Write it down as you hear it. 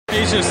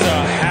He's just a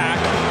hack.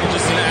 He's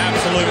just an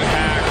absolute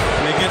hack.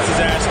 And he gets his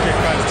ass kicked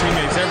by his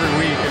teammates every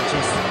week. It's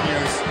just,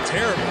 it's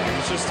terrible.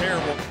 It's just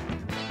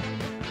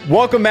terrible.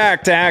 Welcome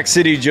back to Hack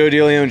City. Joe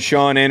DeLeone,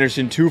 Sean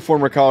Anderson, two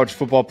former college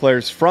football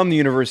players from the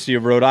University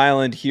of Rhode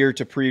Island, here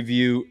to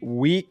preview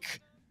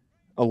Week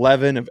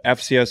 11 of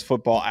FCS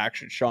football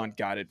action. Sean,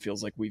 God, it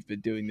feels like we've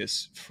been doing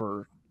this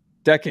for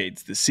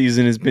decades. The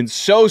season has been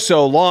so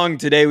long.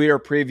 Today we are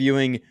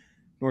previewing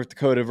North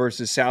Dakota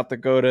versus South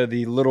Dakota,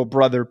 the little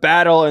brother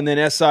battle, and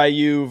then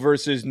SIU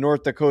versus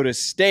North Dakota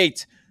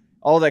State.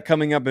 All that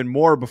coming up and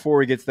more. Before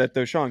we get to that,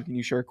 though, Sean, can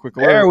you share a quick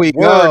word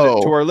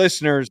to our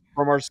listeners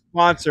from our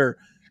sponsor,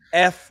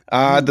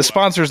 The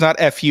sponsor is not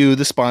FU.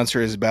 The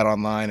sponsor is Bet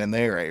Online, and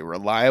they are a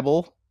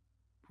reliable,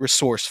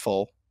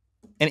 resourceful,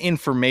 and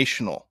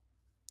informational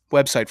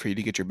website for you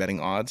to get your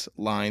betting odds,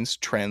 lines,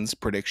 trends,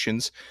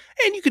 predictions,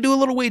 and you could do a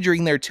little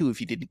wagering there too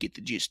if you didn't get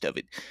the gist of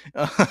it.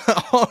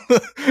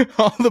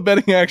 All the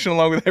betting action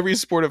along with every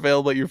sport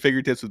available at your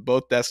fingertips with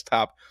both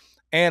desktop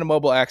and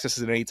mobile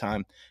access at any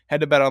time. Head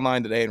to Bet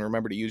Online today and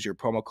remember to use our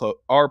promo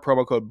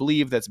code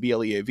BLEAV, that's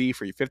BLEAV,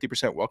 for your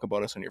 50% welcome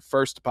bonus on your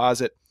first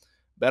deposit.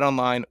 Bet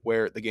Online,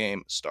 where the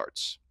game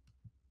starts.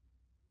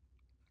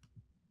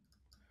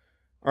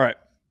 All right.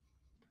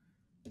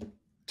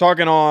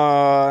 Talking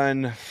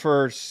on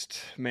first,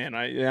 man,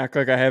 I act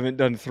like I haven't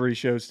done 3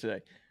 shows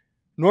today.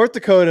 North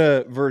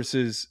Dakota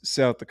versus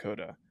South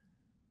Dakota.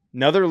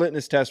 Another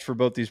litmus test for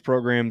both these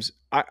programs.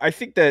 I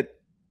think that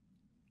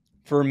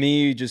for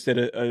me, just at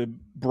a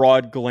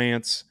broad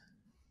glance,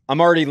 I'm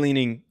already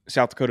leaning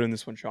South Dakota in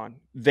this one, Sean.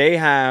 They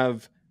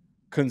have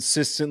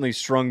consistently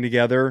strung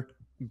together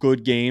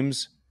good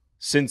games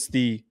since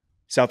the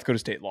South Dakota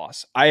State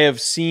loss. I have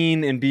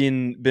seen and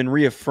been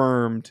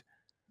reaffirmed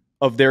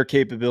of their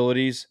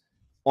capabilities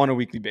on a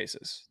weekly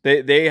basis.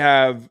 They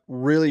have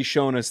really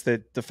shown us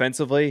that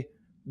defensively,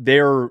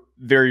 they're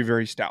very,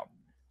 very stout.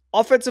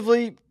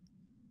 Offensively,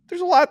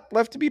 there's a lot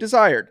left to be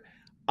desired.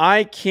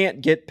 I can't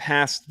get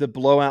past the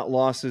blowout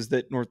losses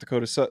that North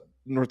Dakota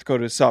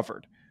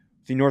suffered.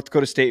 The North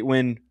Dakota State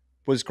win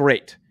was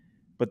great,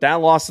 but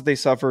that loss that they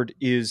suffered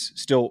is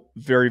still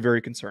very,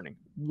 very concerning.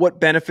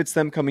 What benefits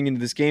them coming into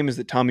this game is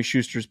that Tommy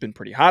Schuster's been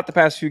pretty hot the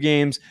past few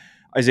games.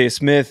 Isaiah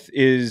Smith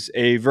is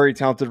a very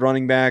talented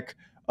running back.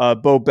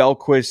 Bo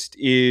Belquist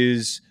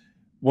is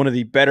one of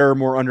the better,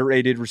 more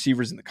underrated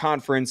receivers in the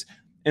conference.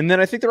 And then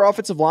I think their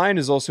offensive line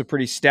is also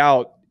pretty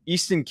stout.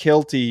 Easton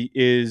Kilty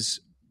is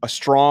a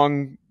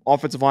strong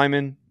offensive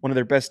lineman, one of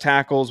their best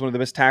tackles, one of the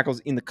best tackles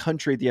in the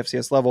country at the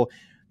FCS level,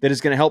 that is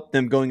going to help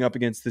them going up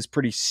against this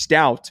pretty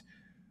stout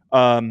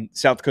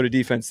South Dakota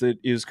defense that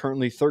is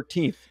currently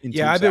 13th in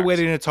team I've been sacks.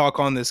 waiting to talk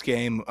on this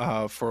game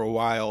for a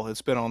while.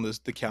 It's been on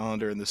the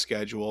calendar and the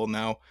schedule.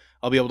 Now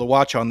I'll be able to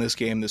watch on this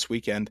game this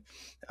weekend.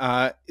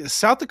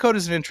 South Dakota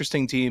is an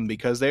interesting team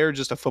because they are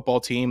just a football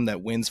team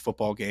that wins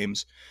football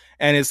games,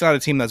 and it's not a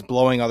team that's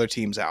blowing other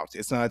teams out.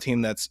 It's not a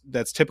team that's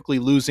typically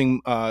losing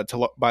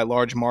by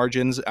large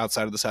margins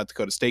outside of the South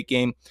Dakota State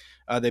game.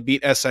 They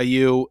beat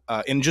SIU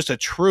in just a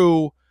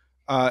true,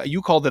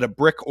 you called it a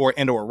brick or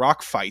a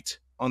rock fight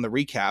on the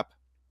recap.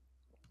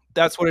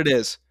 That's what it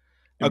is.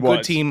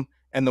 Good team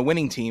and the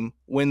winning team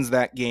wins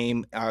that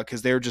game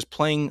because they're just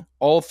playing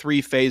all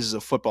 3 phases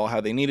of football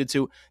how they needed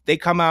to. They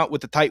come out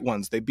with the tight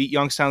ones. They beat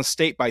Youngstown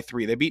State by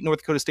 3. They beat North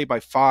Dakota State by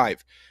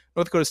 5.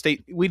 North Dakota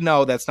State, we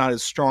know that's not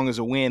as strong as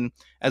a win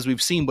as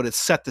we've seen, but it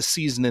set the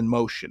season in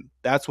motion.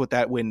 That's what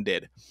that win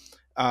did.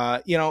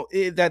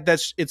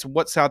 It's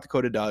what South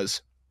Dakota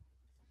does.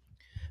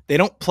 They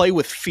don't play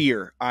with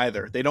fear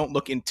either. They don't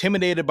look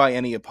intimidated by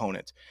any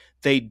opponent.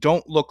 They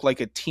don't look like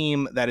a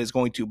team that is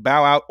going to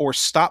bow out or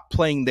stop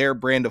playing their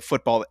brand of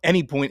football at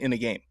any point in a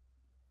game.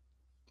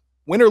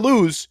 Win or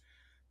lose,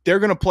 they're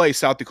going to play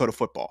South Dakota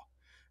football.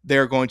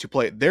 They're going to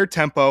play at their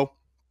tempo,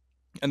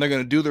 and they're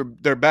going to do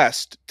their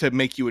best to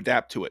make you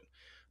adapt to it.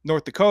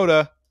 North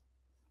Dakota,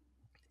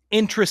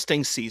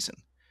 interesting season.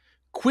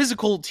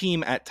 Quizzical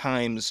team at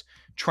times,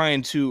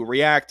 trying to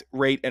react,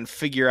 rate, and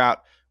figure out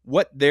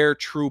what their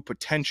true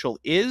potential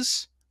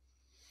is.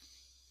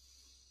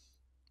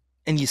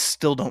 And you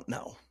still don't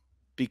know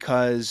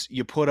because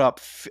you put up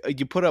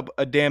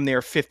a damn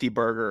near 50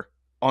 burger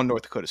on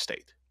North Dakota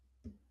State.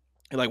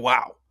 You're like,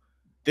 wow,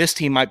 this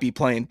team might be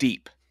playing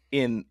deep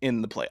in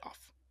the playoff.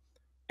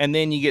 And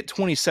then you get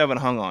 27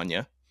 hung on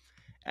you,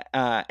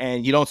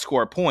 and you don't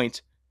score a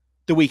point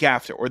the week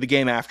after, or the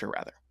game after,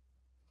 rather.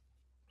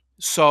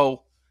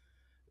 So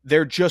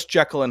they're just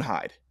Jekyll and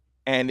Hyde.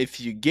 And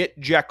if you get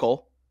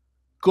Jekyll,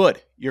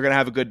 good, you're going to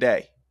have a good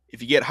day.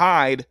 If you get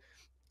Hyde,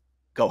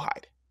 go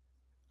Hyde.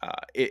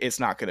 It's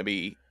not going to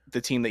be the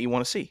team that you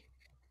want to see.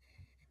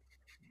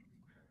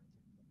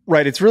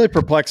 Right. It's really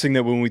perplexing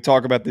that when we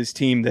talk about this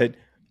team that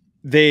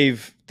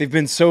they've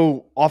been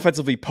so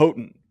offensively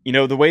potent. You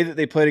know, the way that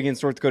they played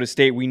against North Dakota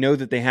State, we know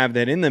that they have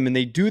that in them, and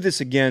they do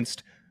this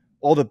against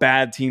all the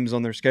bad teams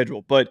on their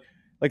schedule. But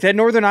like that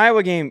Northern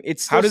Iowa game,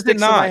 it's still sticks in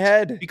my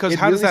head. Because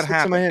how does that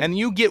happen? And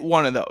you get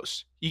one of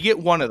those. You get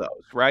one of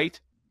those, right?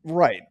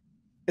 Right.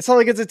 it's not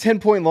like it's a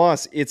 10-point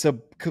loss. It's a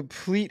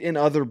complete and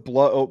utter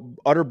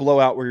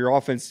blowout where your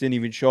offense didn't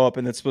even show up,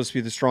 and that's supposed to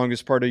be the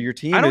strongest part of your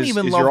team. I don't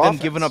even love them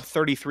giving up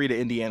 33 to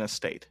Indiana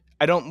State.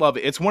 I don't love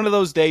it. It's one of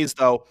those days,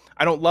 though.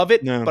 I don't love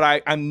it,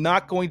 but I'm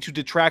not going to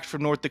detract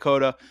from North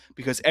Dakota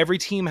because every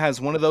team has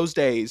one of those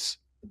days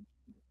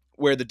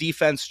where the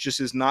defense just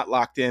is not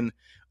locked in,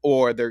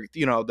 or they're,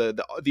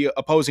 the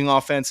opposing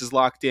offense is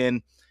locked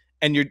in,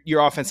 and your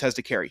offense has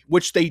to carry,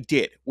 which they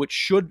did, which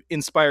should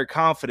inspire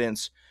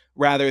confidence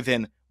rather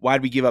than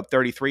why'd we give up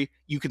 33?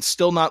 You can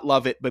still not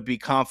love it, but be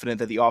confident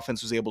that the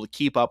offense was able to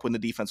keep up when the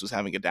defense was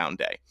having a down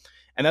day.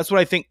 And that's what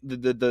I think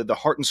the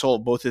heart and soul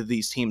of both of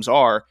these teams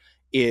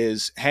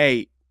is,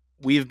 hey,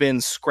 we've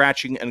been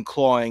scratching and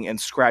clawing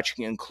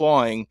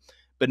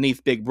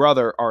beneath Big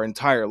Brother our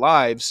entire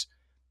lives.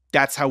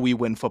 That's how we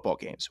win football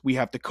games. We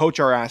have to coach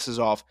our asses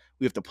off.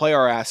 We have to play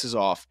our asses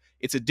off.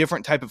 It's a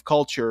different type of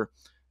culture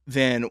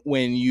than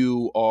when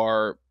you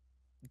are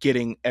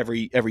getting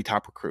every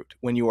top recruit,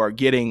 when you are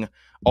getting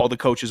all the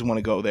coaches want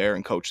to go there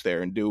and coach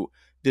there and do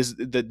this,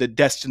 the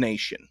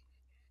destination.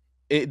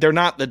 They're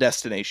not the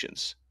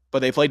destinations, but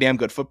they play damn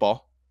good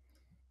football.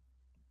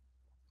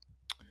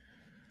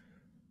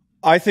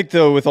 I think,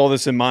 though, with all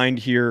this in mind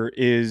here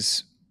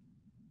is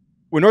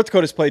when North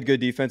Dakota's played good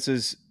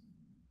defenses,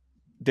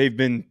 they've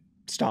been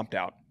stomped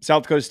out.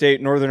 South Dakota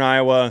State, Northern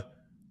Iowa,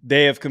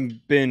 they have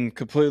been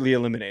completely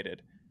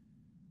eliminated.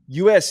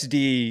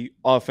 USD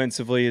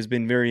offensively has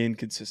been very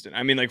inconsistent.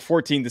 I mean, like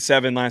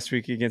 14-7 last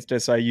week against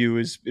SIU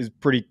is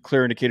pretty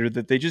clear indicator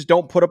that they just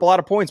don't put up a lot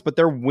of points, but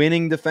they're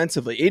winning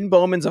defensively. Aiden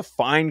Bowman's a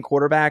fine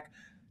quarterback.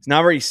 It's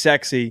not very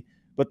sexy,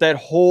 but that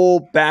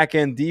whole back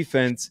end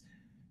defense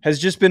has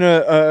just been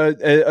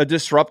a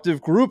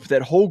disruptive group.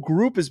 That whole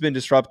group has been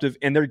disruptive,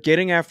 and they're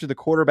getting after the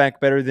quarterback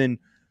better than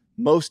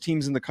most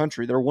teams in the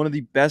country. They're one of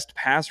the best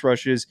pass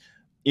rushes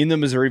in the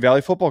Missouri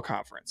Valley Football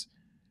Conference.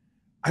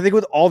 I think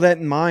with all that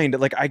in mind,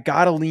 like, I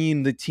gotta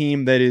lean the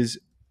team that is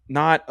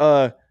not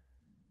one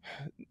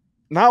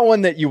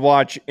that you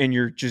watch and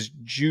you're just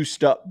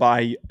juiced up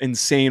by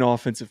insane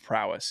offensive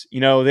prowess. They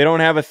don't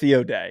have a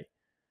Theo Day.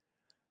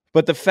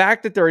 But the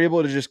fact that they're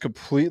able to just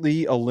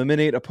completely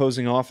eliminate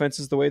opposing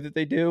offenses the way that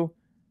they do,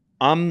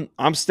 I'm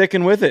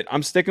sticking with it.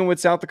 I'm sticking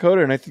with South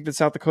Dakota, and I think that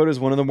South Dakota is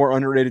one of the more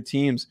underrated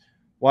teams.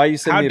 Why you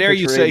say? How dare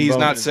you say he's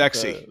not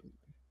sexy?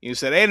 You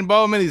said Aiden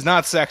Bowman, he's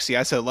not sexy.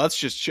 I said let's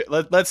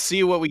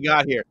see what we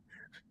got here.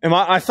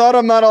 I thought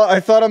I'm not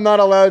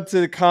allowed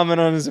to comment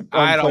on his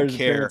I don't players'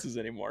 care appearances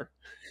anymore.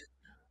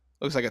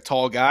 Looks like a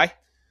tall guy.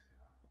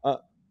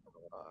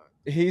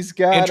 He's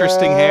got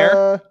interesting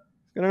hair.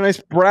 Got a nice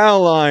brow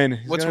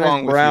line. What's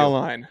wrong with you?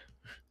 Line.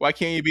 Why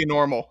can't you be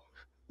normal?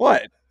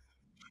 What?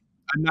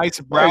 A nice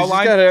brow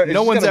line?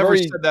 No one's ever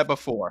said that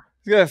before.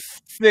 He's got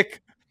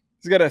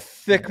a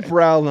thick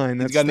brow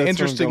line. He's got an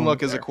interesting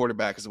look as a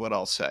quarterback, is what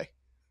I'll say.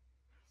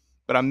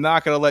 But I'm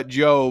not going to let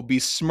Joe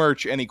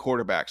besmirch any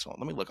quarterbacks. Well,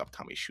 let me look up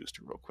Tommy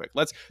Schuster real quick.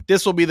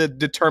 This will be the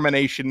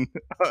determining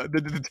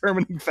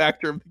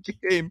factor of the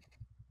game.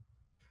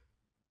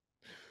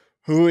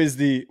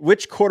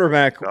 Which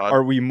quarterback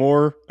are we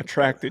more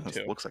attracted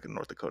to? Looks like a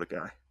North Dakota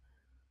guy.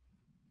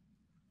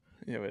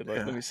 Yeah, wait,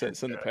 let me send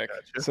the pic.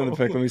 Send the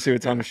pic. Let me see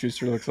what Thomas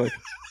Schuster looks like.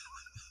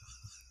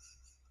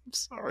 I'm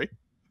sorry.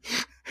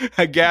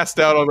 I gassed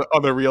out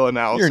on the real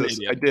analysis.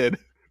 I did.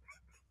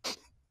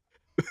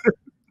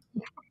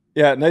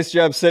 Yeah, nice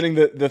job sending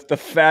the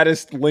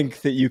fattest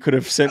link that you could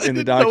have sent in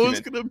the document. It was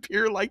going to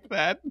appear like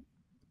that.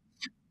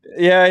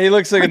 Yeah, he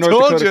looks like a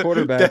North Dakota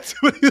quarterback. That's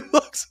what he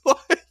looks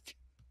like.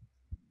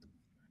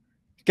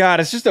 God,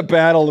 it's just a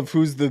battle of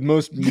who's the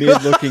most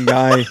mid-looking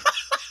guy.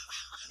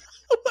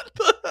 What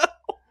the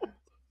hell?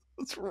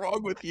 What's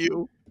wrong with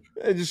you?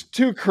 Just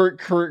two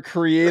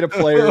creative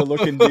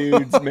player-looking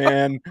dudes,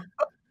 man.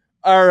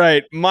 All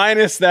right,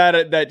 minus that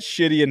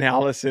shitty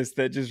analysis,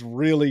 that just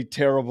really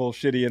terrible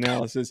shitty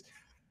analysis.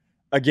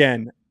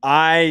 Again,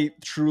 I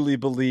truly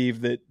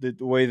believe that the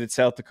way that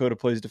South Dakota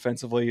plays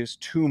defensively is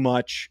too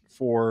much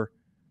for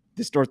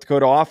this North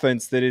Dakota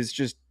offense that is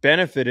just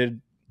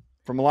benefited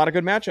from a lot of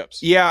good matchups.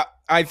 Yeah,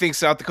 I think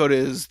South Dakota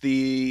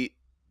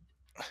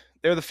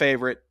they're the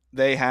favorite.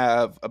 They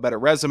have a better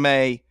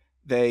resume.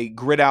 They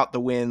grit out the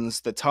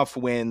wins, the tough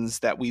wins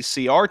that we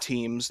see our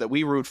teams that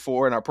we root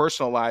for in our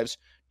personal lives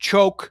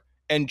choke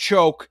and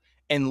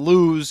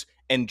lose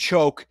and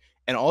choke.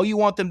 And all you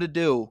want them to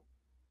do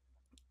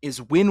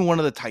is win one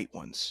of the tight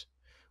ones.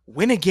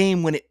 Win a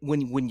game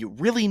when you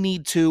really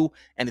need to,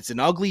 and it's an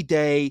ugly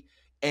day.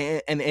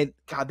 And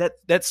God,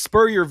 that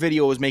Spurrier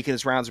video was making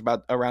its rounds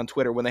around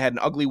Twitter when they had an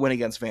ugly win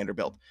against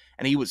Vanderbilt,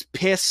 and he was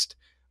pissed.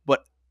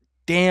 But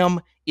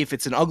damn, if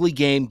it's an ugly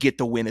game, get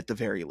the win at the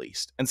very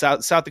least. And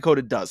South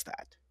Dakota does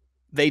that.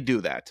 They do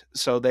that,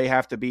 so they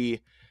have to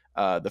be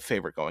the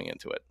favorite going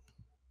into it.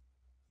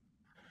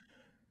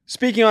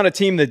 Speaking on a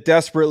team that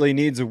desperately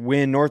needs a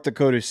win, North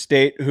Dakota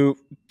State, who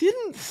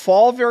didn't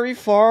fall very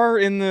far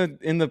in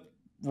the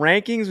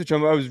rankings, which I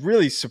was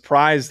really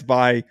surprised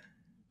by.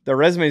 Their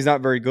resume is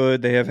not very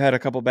good. They have had a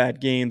couple bad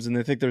games, and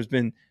I think there's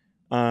been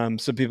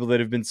Some people that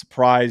have been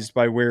surprised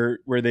by where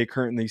they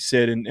currently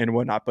sit and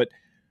whatnot. But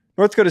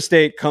North Dakota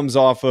State comes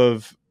off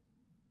of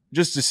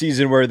just a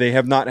season where they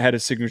have not had a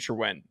signature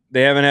win.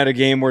 They haven't had a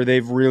game where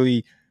they've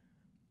really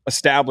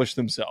established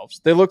themselves.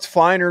 They looked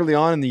fine early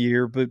on in the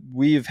year, but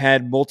we've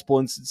had multiple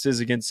instances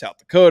against South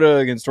Dakota,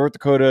 against North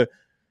Dakota,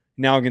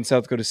 now against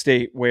South Dakota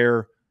State,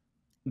 where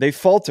they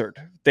faltered.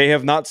 They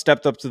have not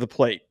stepped up to the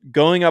plate.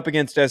 Going up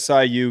against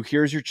SIU,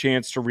 here's your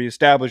chance to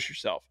reestablish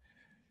yourself.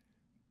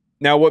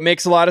 Now, what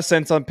makes a lot of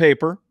sense on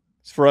paper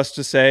is for us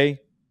to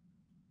say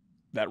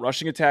that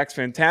rushing attack's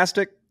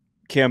fantastic.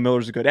 Cam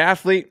Miller's a good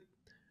athlete.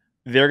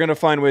 They're going to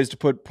find ways to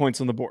put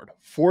points on the board.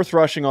 4th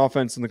rushing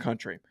offense in the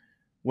country.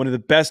 One of the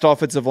best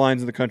offensive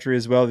lines in the country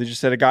as well. They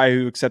just had a guy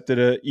who accepted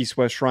a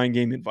East-West Shrine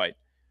Game invite.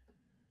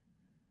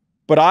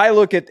 But I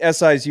look at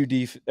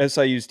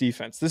SIU's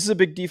defense. This is a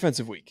big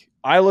defensive week.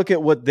 I look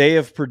at what they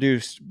have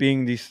produced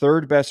being the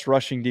 3rd best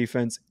rushing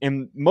defense.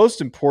 And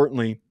most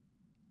importantly,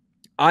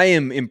 I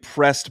am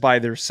impressed by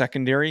their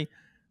secondary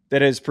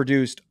that has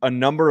produced a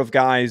number of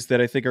guys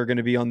that I think are going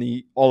to be on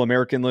the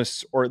All-American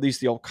lists, or at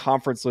least the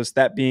All-Conference list,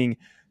 that being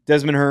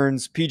Desmond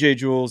Hearns, PJ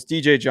Jules,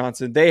 DJ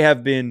Johnson. They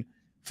have been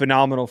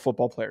phenomenal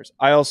football players.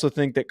 I also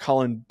think that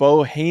Colin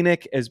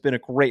Bohannick has been a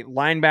great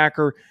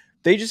linebacker.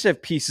 They just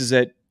have pieces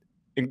at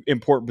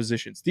important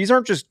positions. These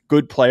aren't just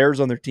good players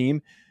on their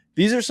team.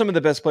 These are some of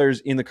the best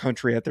players in the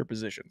country at their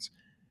positions.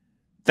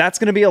 That's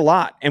going to be a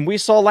lot. And we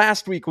saw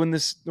last week when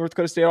this North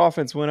Dakota State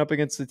offense went up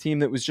against the team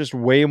that was just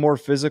way more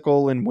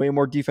physical and way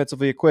more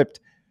defensively equipped.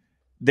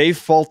 They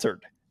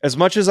faltered. As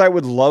much as I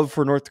would love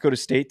for North Dakota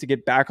State to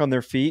get back on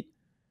their feet,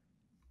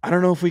 I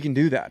don't know if we can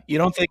do that. You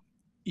don't think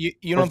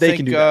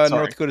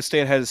North Dakota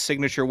State has a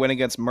signature win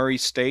against Murray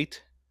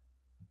State?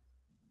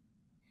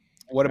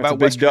 What about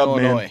Western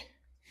Illinois?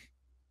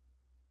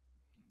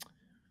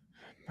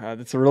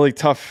 That's a really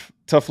tough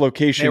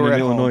location in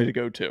Illinois to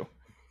go to.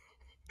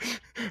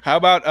 How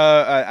about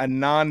a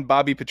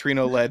non-Bobby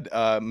Petrino-led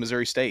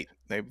Missouri State?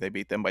 They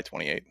beat them by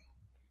 28.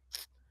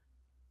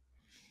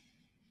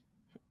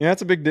 Yeah,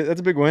 that's a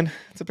big win.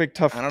 It's a big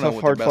tough I don't know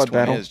what the best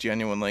one is.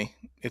 Genuinely,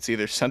 it's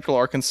either Central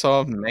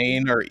Arkansas,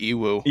 Maine, or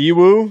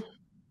EWU.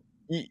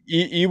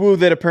 EWU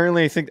that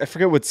apparently I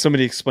forget what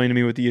somebody explained to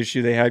me what the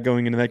issue they had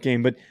going into that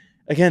game. But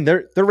again,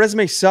 their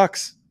resume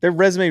sucks. Their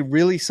resume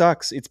really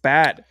sucks. It's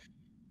bad.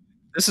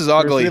 This is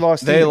ugly.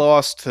 They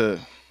lost to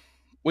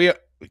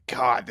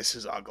God, this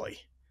is ugly.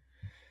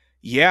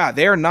 Yeah,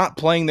 they're not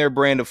playing their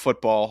brand of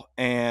football,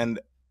 and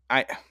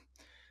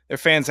their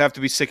fans have to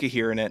be sick of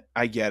hearing it.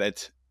 I get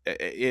it.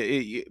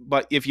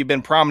 But if you've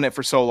been prominent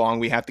for so long,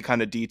 we have to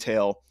kind of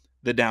detail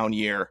the down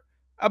year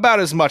about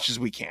as much as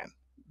we can,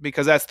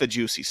 because that's the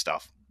juicy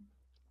stuff.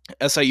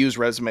 SIU's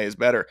resume is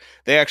better.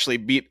 They actually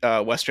beat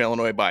Western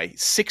Illinois by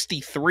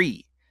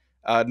 63.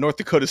 North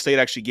Dakota State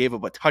actually gave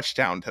up a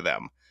touchdown to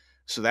them.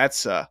 So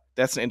that's an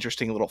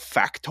interesting little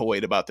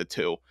factoid about the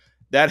two.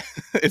 That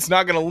it's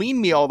not going to lean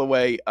me all the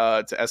way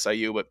to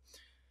SIU, but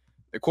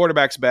their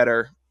quarterback's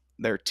better.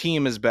 Their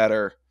team is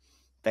better.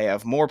 They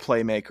have more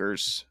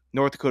playmakers.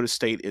 North Dakota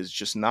State is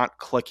just not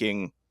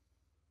clicking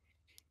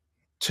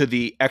to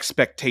the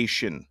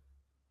expectation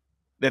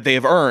that they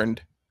have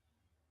earned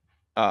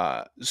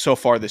so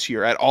far this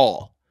year at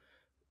all.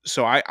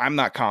 So I'm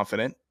not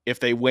confident. If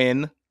they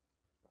win,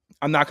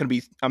 I'm not going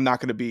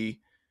to be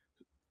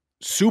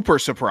super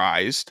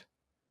surprised.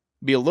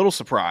 Be a little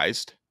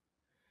surprised.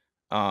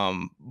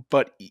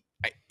 But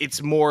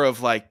it's more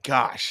of like,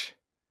 gosh,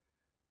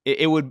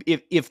 it would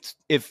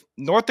if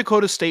North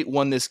Dakota State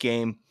won this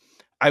game,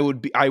 I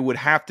would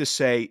have to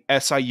say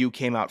SIU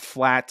came out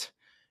flat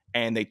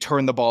and they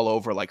turned the ball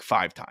over like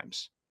 5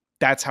 times.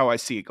 That's how I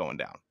see it going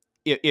down.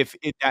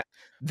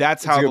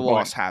 That's how the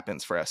loss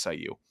happens for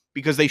SIU,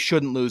 because they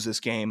shouldn't lose this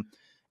game.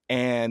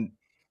 And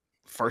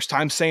first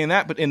time saying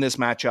that, but in this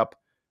matchup,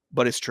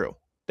 but it's true.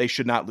 They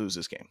should not lose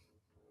this game.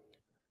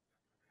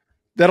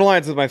 That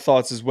aligns with my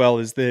thoughts as well,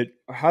 is that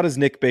how does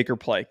Nick Baker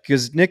play?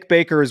 Because Nick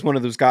Baker is one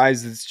of those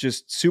guys that's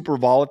just super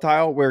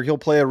volatile, where he'll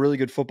play a really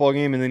good football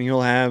game and then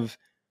he'll have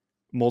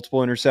multiple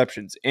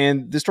interceptions.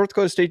 And this North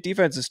Dakota State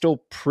defense is still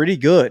pretty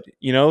good.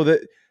 You know,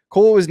 that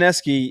Cole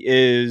Wisniewski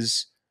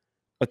is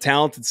a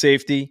talented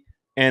safety,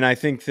 and I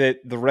think that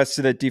the rest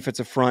of that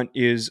defensive front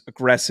is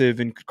aggressive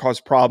and could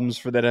cause problems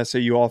for that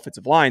SIU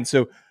offensive line.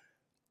 So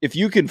if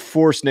you can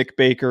force Nick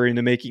Baker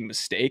into making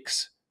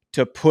mistakes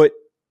to put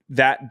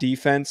that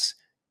defense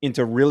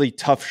into really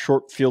tough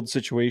short field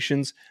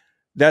situations,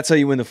 that's how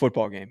you win the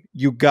football game.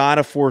 You got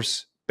to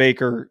force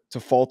Baker to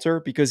falter,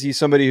 because he's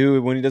somebody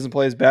who, when he doesn't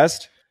play his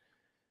best,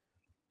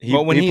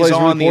 when he's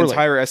on, the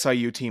entire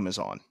SIU team is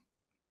on.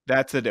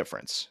 That's the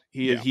difference.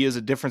 He is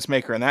a difference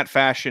maker in that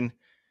fashion.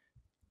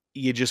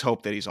 You just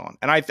hope that he's on.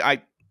 And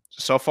I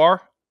so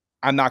far,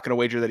 I'm not going to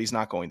wager that he's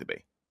not going to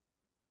be.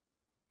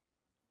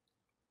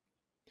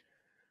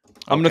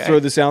 I'm going to throw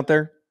this out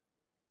there.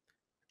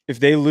 If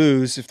they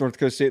lose, if North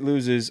Dakota State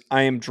loses,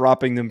 I am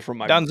dropping them from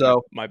my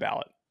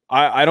ballot.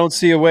 I don't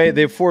see a way.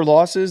 They have 4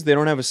 losses. They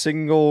don't have a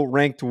single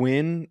ranked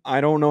win.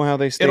 I don't know how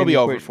they stay. It'll be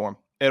over for them.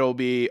 It'll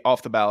be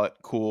off the ballot.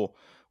 Cool.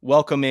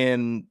 welcome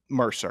in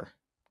Mercer.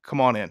 Come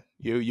on in.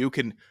 You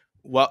can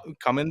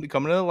come into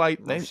the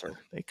light. They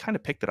kind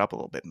of picked it up a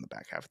little bit in the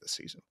back half of the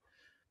season.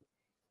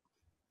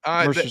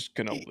 Mercer's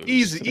gonna lose.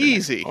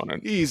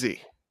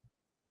 Easy.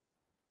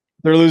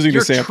 They're losing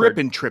You're to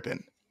Samford.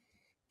 tripping.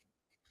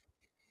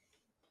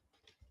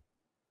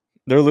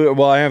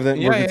 Well, I have that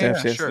working to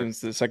FCS sure. in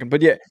a second,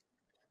 but yeah,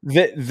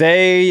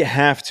 they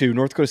have to.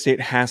 North Dakota State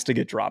has to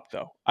get dropped,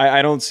 though.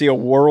 I don't see a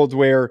world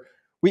where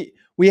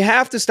we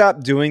have to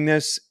stop doing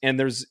this. And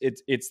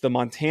it's the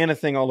Montana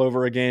thing all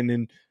over again.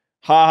 And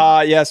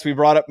yes, we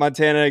brought up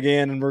Montana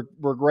again, and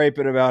we're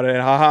griping about it.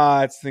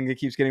 It's the thing that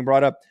keeps getting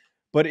brought up.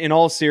 But in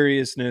all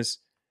seriousness,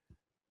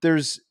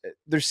 there's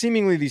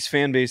seemingly these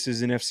fan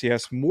bases in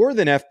FCS more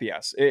than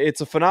FBS.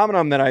 It's a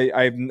phenomenon that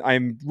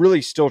I'm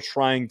really still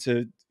trying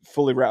to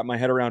fully wrap my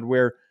head around,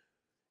 where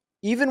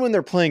even when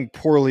they're playing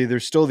poorly,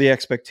 there's still the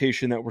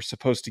expectation that we're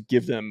supposed to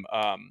give them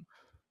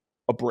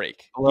a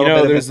break.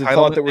 There's the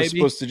thought that we're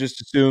supposed to just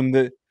assume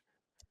that.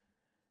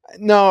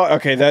 No,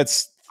 okay,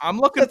 I'm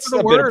looking that's for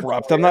the a word. Bit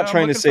abrupt. I'm not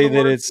trying to say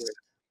that it's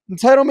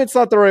entitlement's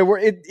not the right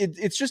word.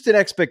 It's just an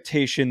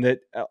expectation that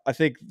I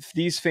think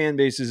these fan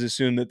bases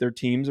assume that their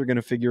teams are going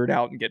to figure it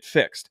out and get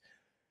fixed.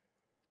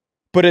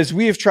 But as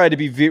we have tried to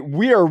be,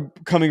 we are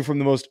coming from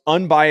the most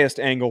unbiased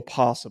angle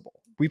possible.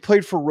 We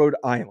played for Rhode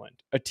Island,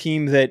 a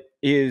team that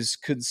is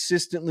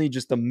consistently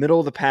just the middle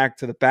of the pack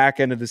to the back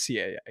end of the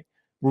CAA,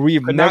 where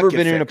we've never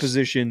been in a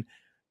position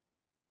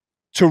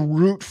to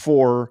root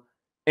for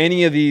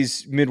any of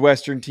these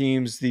Midwestern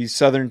teams, these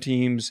Southern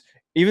teams,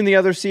 even the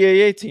other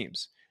CAA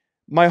teams.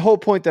 My whole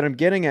point that I'm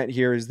getting at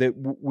here is that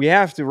we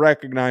have to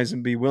recognize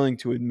and be willing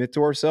to admit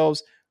to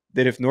ourselves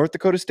that if North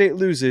Dakota State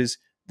loses,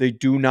 they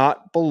do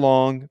not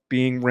belong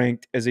being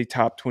ranked as a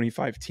top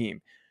 25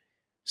 team.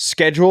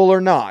 Schedule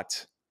or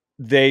not,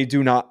 they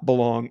do not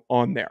belong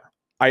on there.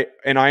 I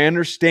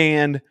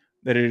understand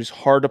that it is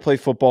hard to play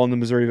football in the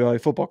Missouri Valley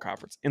Football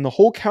Conference. And the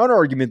whole counter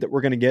argument that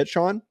we're going to get,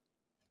 Sean,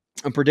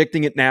 I'm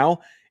predicting it now,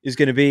 is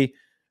going to be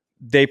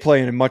they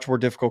play in a much more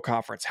difficult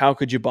conference. How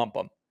could you bump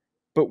them?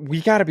 But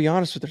we got to be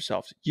honest with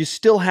ourselves. You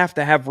still have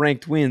to have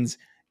ranked wins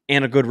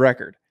and a good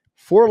record.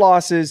 4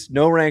 losses,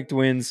 no ranked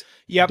wins.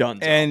 Yep, done.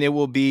 And it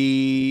will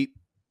be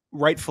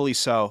rightfully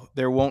so.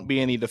 There won't be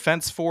any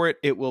defense for it.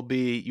 It will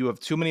be you have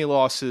too many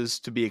losses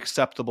to be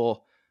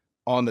acceptable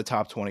on the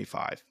top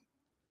 25.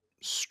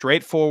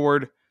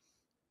 Straightforward.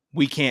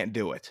 We can't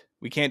do it.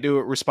 We can't do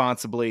it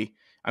responsibly.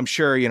 I'm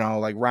sure,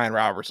 like Ryan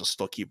Roberts will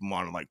still keep him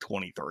on like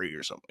 23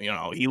 or something.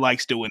 He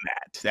likes doing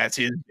that. That's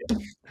his. Right.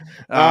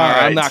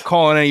 I'm not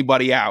calling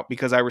anybody out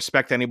because I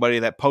respect anybody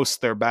that posts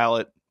their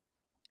ballot.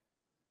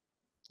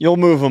 You'll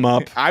move them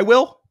up. I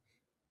will.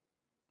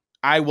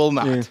 I will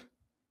not. Yeah.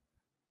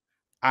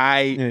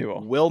 I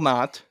will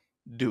not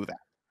do that.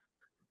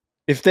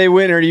 If they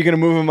win, are you going to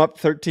move them up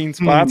 13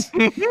 spots?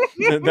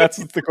 That's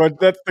the question.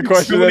 That's the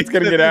question that's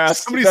going to get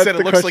asked. Somebody said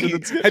it looks like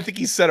I think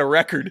he set a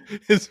record.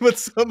 Is what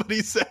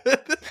somebody said.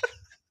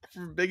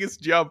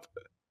 Biggest jump.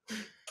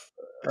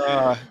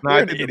 I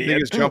think the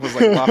biggest jump was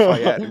like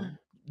Lafayette.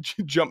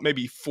 Jump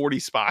maybe 40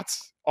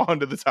 spots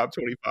onto the top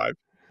 25.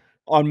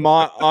 On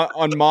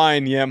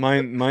mine, yeah,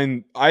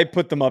 mine. I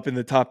put them up in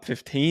the top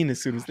 15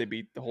 as soon as they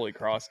beat the Holy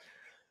Cross.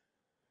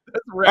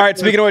 All right.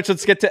 Speaking of which,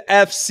 let's get to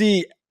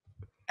FC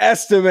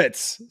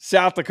estimates.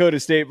 South Dakota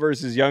State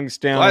versus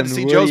Youngstown. Glad to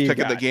see Joe's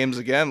picking the games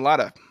again. A lot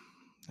of,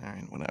 all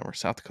right, whatever.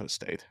 South Dakota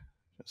State.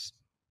 Just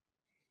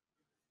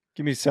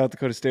give me South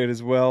Dakota State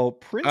as well.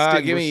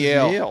 Princeton give versus me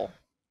Yale.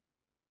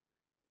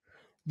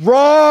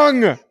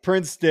 Wrong.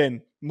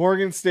 Princeton.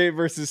 Morgan State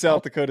versus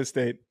South Dakota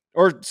State.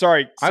 Or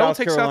sorry, I don't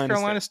take South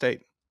Carolina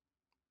State.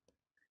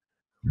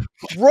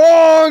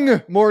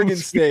 Wrong. Morgan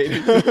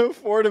State.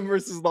 Fordham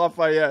versus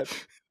Lafayette.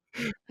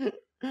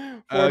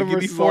 Fordham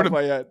versus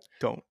Lafayette.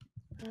 Don't.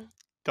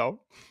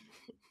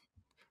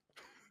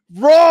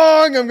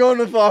 Wrong. I'm going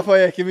with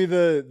Lafayette. Give me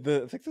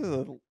the. I think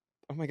the.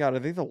 Oh my God, are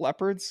they the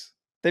Leopards?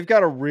 They've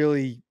got a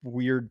really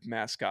weird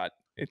mascot.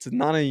 It's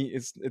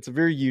a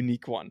very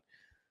unique one.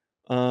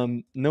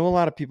 Know a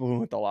lot of people who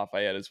went to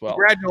Lafayette as well.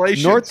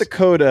 Congratulations, North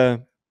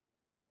Dakota.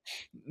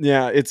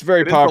 Yeah, it's a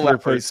very popular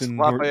place in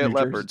Lafayette New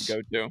Leopards.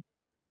 Jersey to go to.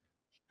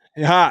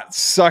 Yeah,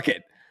 suck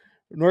it.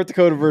 North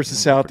Dakota versus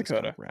South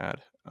Dakota. Rad.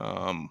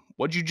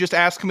 What'd you just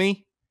ask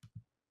me?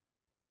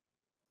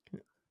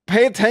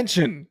 Pay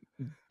attention,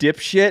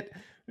 dipshit.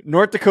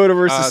 North Dakota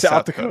versus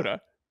South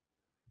Dakota.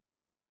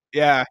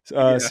 Yeah.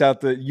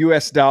 The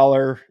US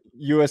dollar.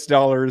 US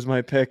dollar is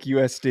my pick.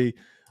 USD.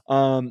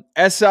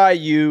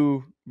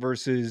 SIU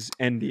versus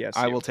NDSU.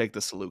 I will take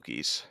the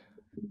Salukis.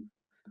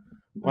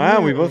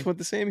 Wow, we both went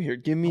the same here.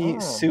 Give me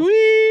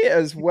Sui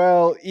as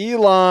well.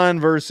 Elon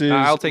versus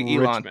I'll take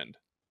Elon. Richmond.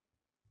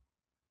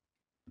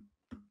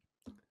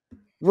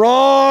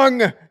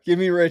 Wrong. Give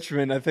me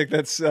Richmond. I think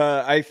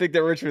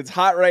that Richmond's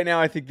hot right now.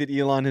 I think that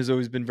Elon has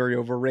always been very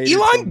overrated.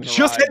 Elon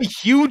just had a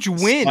huge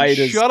win.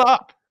 Shut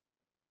up.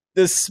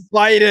 The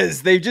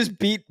Spiders, they just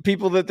beat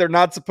people that they're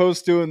not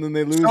supposed to, and then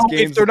they lose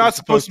games. If they're not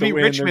supposed to beat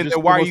win, Richmond,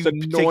 then why are you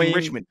taking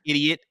Richmond,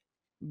 idiot?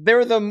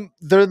 They're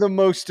the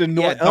most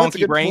annoying. Yeah,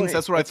 donkey brains.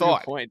 That's what I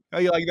thought. Point. How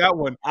you like that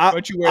one?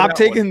 I'm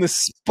taking the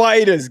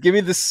Spiders. Give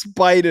me the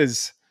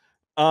Spiders.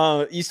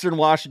 Eastern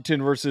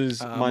Washington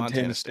versus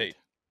Montana State.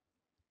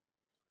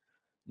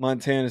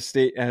 Montana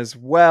State as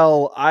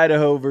well.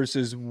 Idaho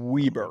versus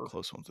Weber.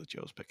 Close ones that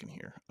Joe's picking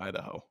here.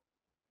 Idaho.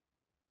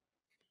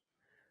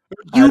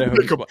 Idaho.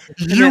 Pick them.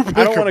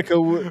 I don't want to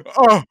go.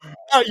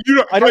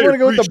 I don't want to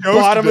go with the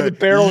bottom of the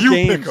barrel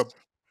games.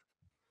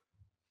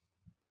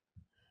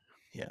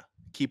 Yeah,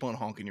 keep on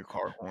honking your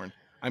car horn.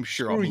 I'm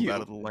sure I'll move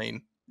out of the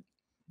lane.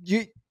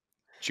 You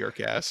jerk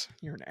ass.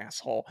 You're an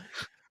asshole.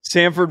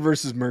 Samford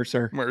versus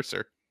Mercer.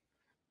 Mercer.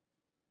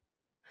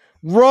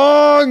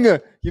 Wrong.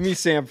 Give me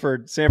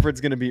Samford. Samford's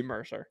going to beat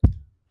Mercer.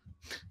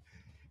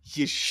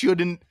 You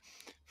shouldn't.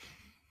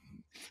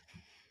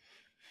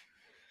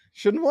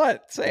 Shouldn't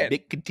what? Say it.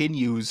 It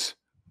continues.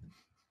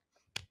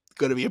 It's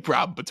going to be a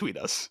problem between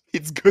us.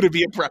 It's going to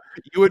be a problem.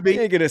 You and me.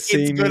 You're going to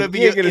see it's me. Gonna be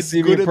You're going to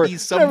see me. It's going to be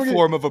some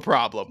form of a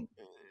problem.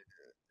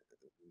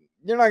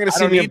 You're not going to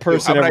see me in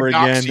person ever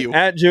again.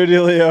 At Joe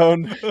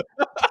DeLeone.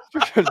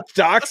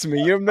 Dox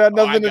me. You have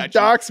nothing to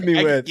dox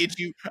me with.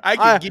 I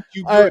can get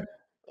you good.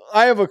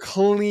 I have a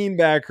clean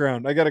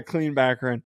background. I got a clean background.